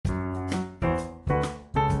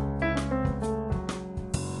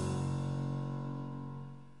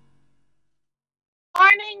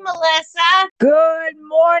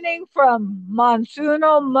morning from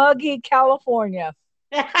Monsuno Muggy, California.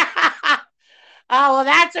 Oh, well,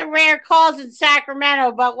 that's a rare cause in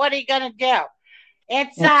Sacramento, but what are you going to do?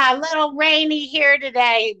 It's a little rainy here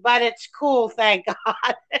today, but it's cool, thank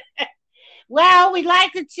God. Well, we'd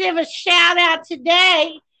like to give a shout out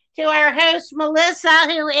today to our host, Melissa,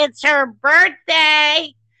 who it's her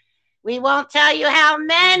birthday. We won't tell you how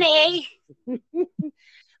many.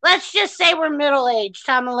 Let's just say we're middle aged,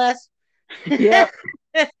 huh, Melissa? Yep,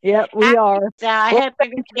 yep, we are. So I Well, hope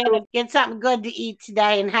you're going to get something good to eat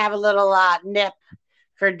today and have a little nip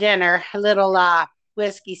for dinner, a little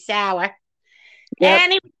whiskey sour. yep.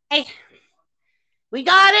 Anyway, we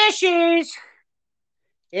got issues,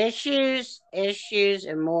 issues,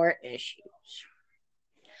 and more issues.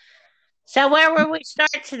 So where will we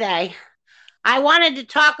start today? I wanted to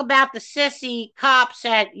talk about the sissy cops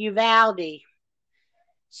at Uvalde.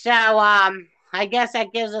 So I guess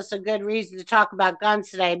that gives us a good reason to talk about guns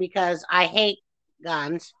today because I hate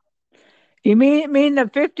guns. You mean the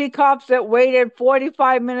 50 cops that waited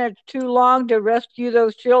 45 minutes too long to rescue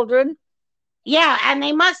those children? Yeah, and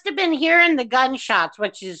they must have been hearing the gunshots,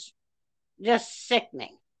 which is just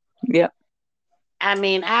sickening. Yep. I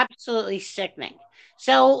mean, absolutely sickening.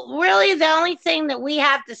 So, really, the only thing that we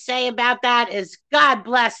have to say about that is God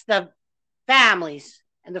bless the families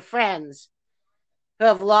and the friends who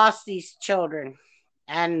have lost these children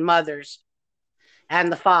and mothers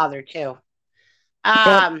and the father, too. Yep.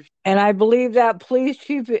 Um, And I believe that police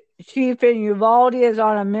chief in Uvalde is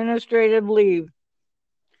on administrative leave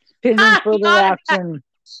pending he further ought to be action.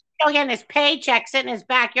 still getting his paycheck, sitting in his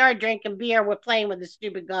backyard drinking beer with playing with a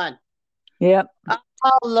stupid gun. Yep.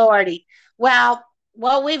 Oh, Lordy. Well,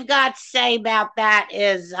 what we've got to say about that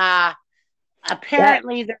is That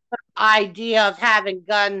apparently the idea of having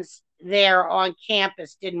guns there on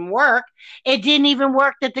campus didn't work. It didn't even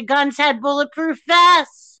work that the guns had bulletproof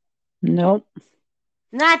vests. nope.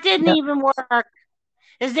 That didn't Yep. even work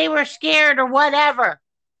because they were scared or whatever.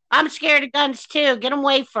 I'm scared of guns too. Get them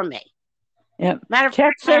away from me. Yep. Matter of fact, my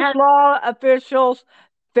Texas husband. law officials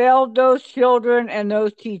failed those children and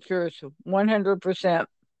those teachers 100%.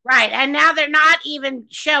 Right. And now they're not even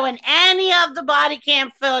showing any of the body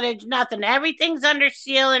cam footage, nothing. Everything's under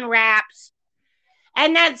seal and wraps.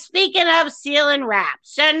 And then speaking of seal and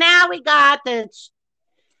wraps, so now we got this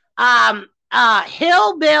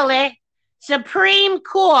hillbilly Supreme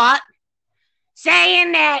Court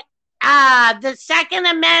saying that the Second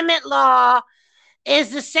Amendment law is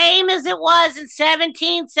the same as it was in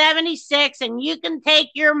 1776, and you can take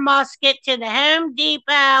your musket to the Home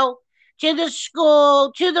Depot, to the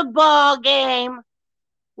school, to the ball game.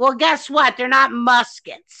 Well, guess what? They're not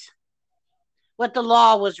muskets. What the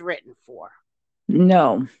law was written for.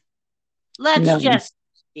 No. Let's No. just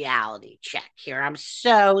reality check here. I'm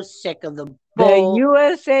so sick of the The bull.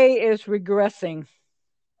 USA is regressing.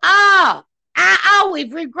 We've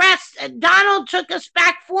regressed. Donald took us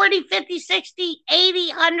back 40, 50, 60, 80,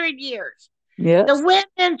 100 years. Yes. The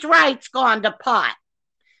women's rights gone to pot.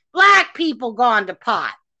 Black people gone to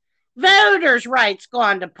pot. Voters' rights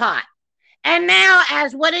gone to pot. And now,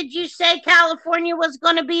 as what did you say California was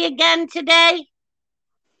going to be again today?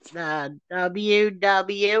 The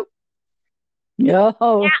WW.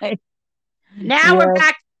 Oh, Now we're yes.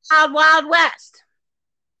 back to Wild Wild West,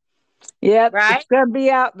 Yep. right? It's going to be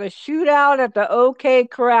out the shootout at the OK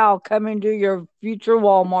Corral coming to your future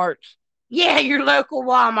Walmarts. Yeah, your local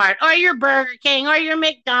Walmart or your Burger King or your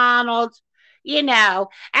McDonald's, you know.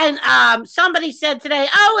 And somebody said today,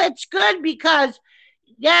 oh, it's good because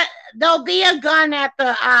yeah, there'll be a gun at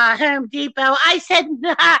the Home Depot. I said,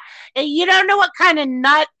 nah, you don't know what kind of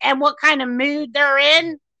nut and what kind of mood they're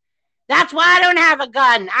in. That's why I don't have a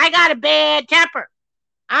gun. I got a bad temper.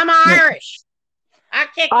 I'm Irish. I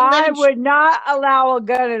kick the I living would not allow a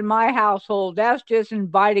gun in my household. That's just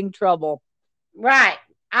inviting trouble. right.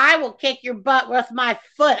 I will kick your butt with my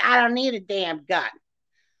foot. I don't need a damn gun.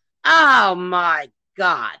 Oh my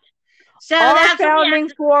God. So Our that's what we have founding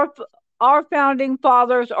to. for our founding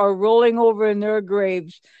fathers are rolling over in their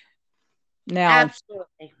graves now.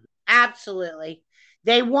 Absolutely. Absolutely.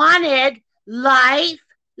 They wanted life,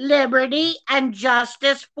 liberty, and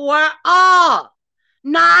justice for all,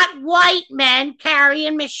 not white men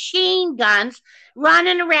carrying machine guns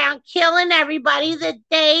running around killing everybody that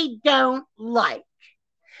they don't like.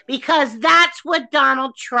 Because that's what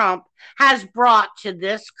Donald Trump has brought to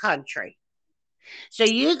this country. So,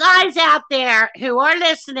 you guys out there who are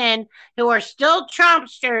listening, who are still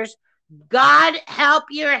Trumpsters, God help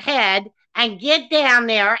your head and get down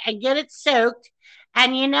there and get it soaked.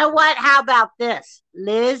 And you know what? How about this?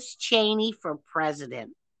 Liz Cheney for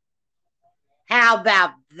president. How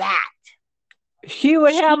about that? She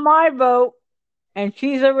would have She my vote, and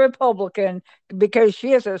she's a Republican because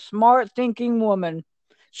she is a smart thinking woman.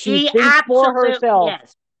 She she thinks for absolutely herself.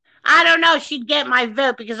 is. I don't know if she'd get my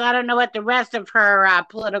vote because I don't know what the rest of her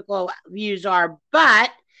political views are,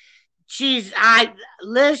 but she's I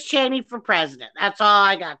Liz Cheney for president. That's all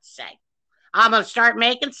I got to say. I'm gonna start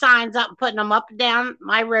making signs up and putting them up and down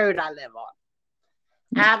my road I live on.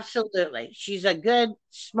 Absolutely. She's a good,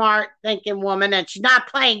 smart thinking woman and she's not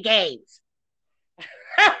playing games.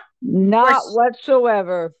 We're, Not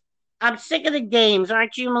whatsoever. I'm sick of the games,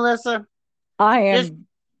 aren't you, Melissa? I Just am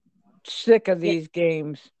sick of yeah, these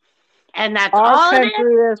games. and that's Our all it is.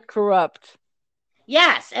 country is corrupt.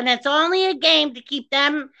 Yes, and it's only a game to keep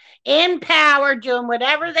them in power doing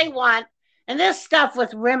whatever they want. And this stuff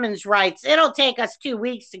with women's rights, it'll take us 2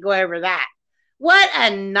 weeks to go over that. What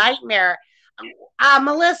a nightmare.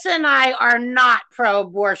 Melissa and I are not pro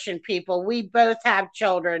abortion people. We both have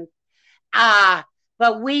children. Uh,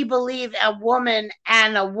 but we believe a woman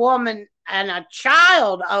and a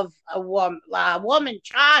child of a woman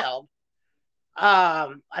child,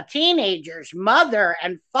 a teenager's mother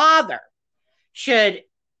and father should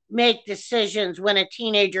make decisions when a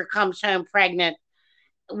teenager comes home pregnant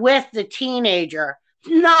with the teenager,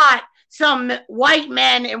 not some white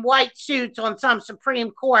men in white suits on some Supreme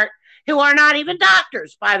Court who are not even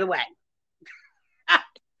doctors, by the way.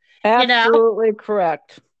 you know, Absolutely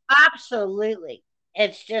correct. absolutely.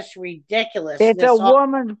 It's just ridiculous. It's a This all,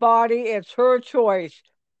 woman's body. It's her choice.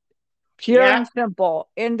 Pure yeah. and simple.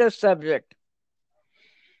 End of subject.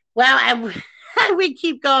 Well, and we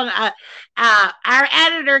keep going. Our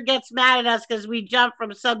editor gets mad at us because we jump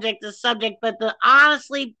from subject to subject, but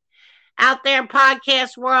honestly, out there in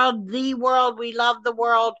podcast world, the world, we love the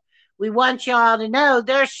world. We want y'all to know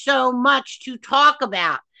there's so much to talk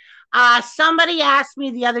about. Somebody asked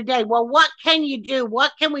me the other day, well, what can you do?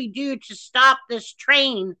 What can we do to stop this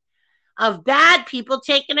train of bad people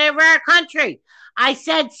taking over our country? I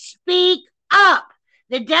said, speak up.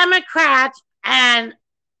 The Democrats and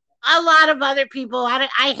a lot of other people,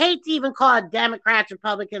 I hate to even call it Democrats,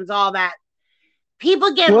 Republicans, all that.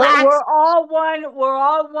 People get lax We're all one. We're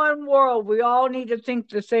all one world. We all need to think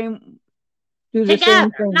the same. Do the same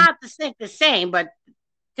together, thing. not to think the same, but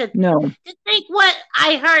No. to think what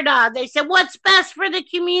I heard. They said, what's best for the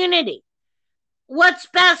community? What's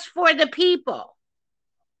best for the people?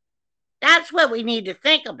 That's what we need to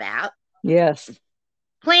think about. Yes.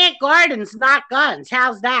 Plant gardens, not guns.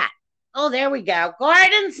 How's that? Oh, there we go.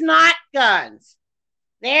 Gardens, not guns.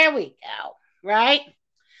 There we go. Right? I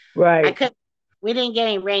Right. could. We didn't get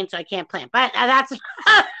any rain, so I can't plant. But that's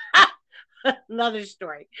another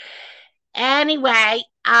story. Anyway,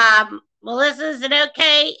 Melissa, is it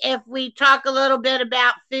okay if we talk a little bit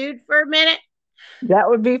about food for a minute? That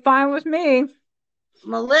would be fine with me.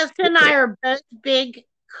 Melissa and I are both big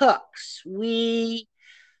cooks. We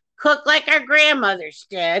cook like our grandmothers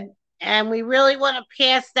did, and we really want to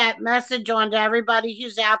pass that message on to everybody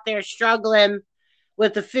who's out there struggling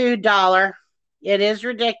with the food dollar. It is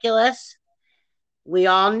ridiculous. We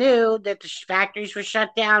all knew that the factories were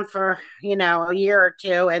shut down for, a year or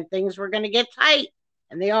two and things were going to get tight,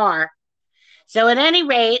 and they are. So, at any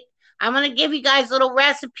rate, I'm going to give you guys a little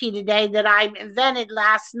recipe today that I invented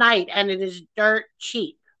last night, and it is dirt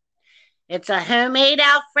cheap. It's a homemade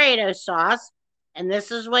Alfredo sauce, and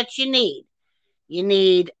this is what you need. You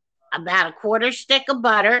need about a quarter stick of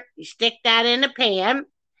butter. You stick that in a pan.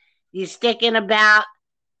 You stick in about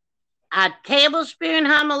a tablespoon,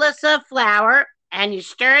 Melissa, of flour, and you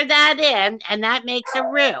stir that in, and that makes a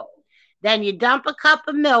roux. Then you dump a cup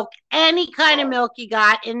of milk, any kind of milk you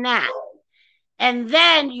got in that. And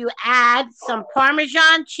then you add some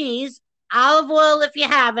Parmesan cheese, olive oil if you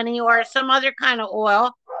have any, or some other kind of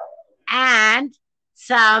oil, and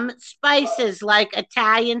some spices like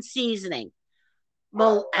Italian seasoning.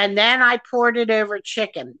 Well, and then I poured it over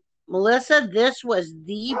chicken. Melissa, this was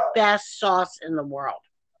the best sauce in the world.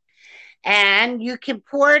 And you can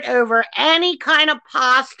pour it over any kind of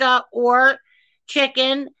pasta or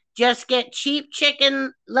chicken. Just get cheap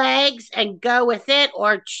chicken legs and go with it,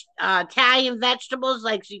 or Italian vegetables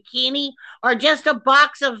like zucchini, or just a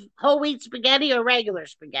box of whole wheat spaghetti or regular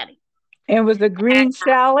spaghetti. And with a green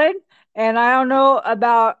salad. And I don't know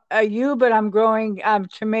about you, but I'm growing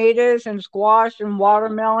tomatoes and squash and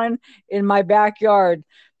watermelon in my backyard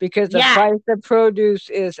because the Yeah, price of produce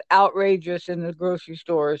is outrageous in the grocery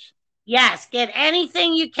stores. yes, get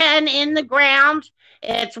anything you can in the ground.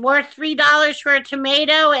 It's worth $3 for a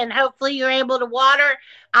tomato, and hopefully you're able to water.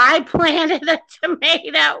 I planted a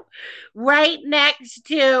tomato right next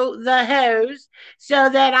to the hose so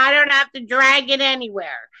that I don't have to drag it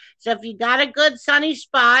anywhere. So if you got a good sunny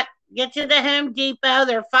spot, Get to the Home Depot.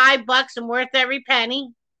 They're $5 and worth every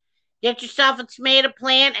penny. Get yourself a tomato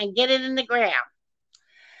plant and get it in the ground.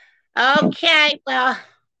 Okay, well,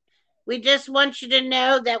 we just want you to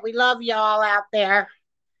know that we love y'all out there.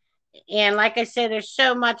 And like I said, there's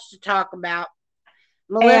so much to talk about.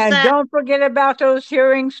 And Melissa? don't forget about those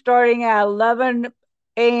hearings starting at 11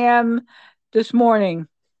 a.m. this morning.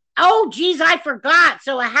 Oh, geez, I forgot.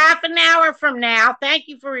 So a half an hour from now, thank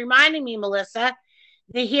you for reminding me, Melissa.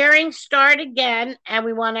 The hearings start again, and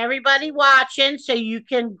we want everybody watching so you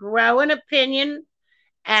can grow an opinion.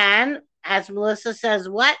 And as Melissa says,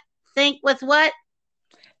 what? Think with what?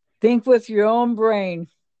 Think with your own brain.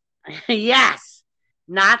 Yes,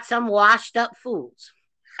 not some washed up fools.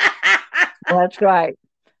 That's right.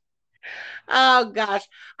 Oh, gosh.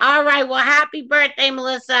 All right. Well, happy birthday,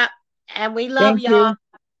 Melissa. And we love Thank y'all. you.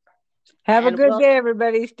 Have a And good day,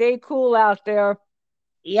 everybody. Stay cool out there.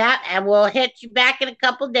 yeah, and we'll hit you back in a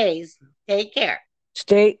couple days. Take care.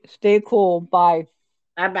 Stay cool. Bye.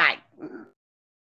 Bye bye.